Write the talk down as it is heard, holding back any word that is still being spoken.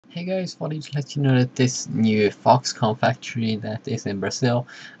Hey guys, wanted to let you know that this new Foxconn factory that is in Brazil,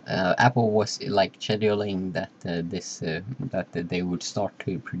 Apple was like scheduling that they would start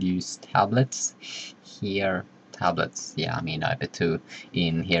to produce tablets here. Tablets, yeah, I mean iPad 2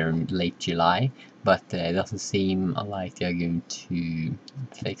 in here in late July, but it doesn't seem like they're going to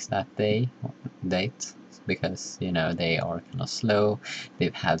fix that date because they are kind of slow.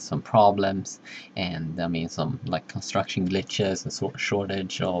 They've had some problems, and I mean some like construction glitches and sort of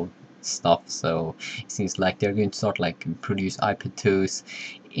shortage of stuff. So it seems like they're going to start like produce iPad 2s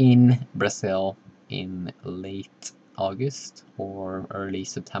in Brazil in late August or early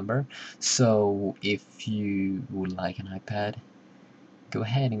September. So if you would like an iPad, go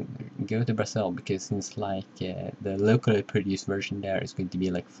ahead and go to Brazil, because since like the locally produced version there is going to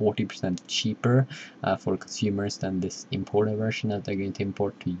be like 40% cheaper for consumers than this imported version that they're going to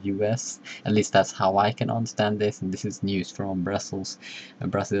import to US. At least that's how I can understand this, and this is news from Brazil's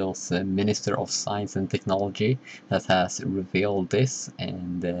Minister of Science and Technology that has revealed this.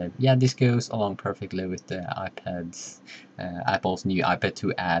 And yeah, this goes along perfectly with the Apple's new iPad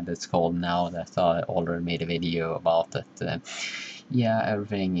 2 ad that's called Now, that I already made a video about that. Yeah,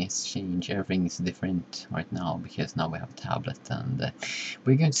 everything is changed, everything is different right now because now we have a tablet, and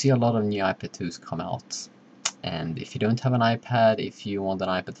we're going to see a lot of new iPad 2s come out. And if you don't have an iPad, if you want an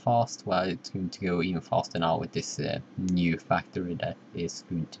iPad fast, well, it's going to go even faster now with this new factory that is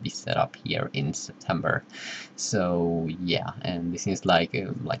going to be set up here in September. So yeah, and this is like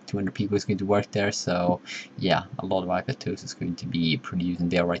 200 people is going to work there. So yeah, a lot of iPad 2s is going to be produced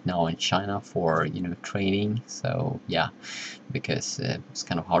there right now in China for training. So yeah, because it's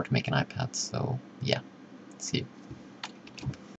kind of hard to make an iPad. So yeah, see you.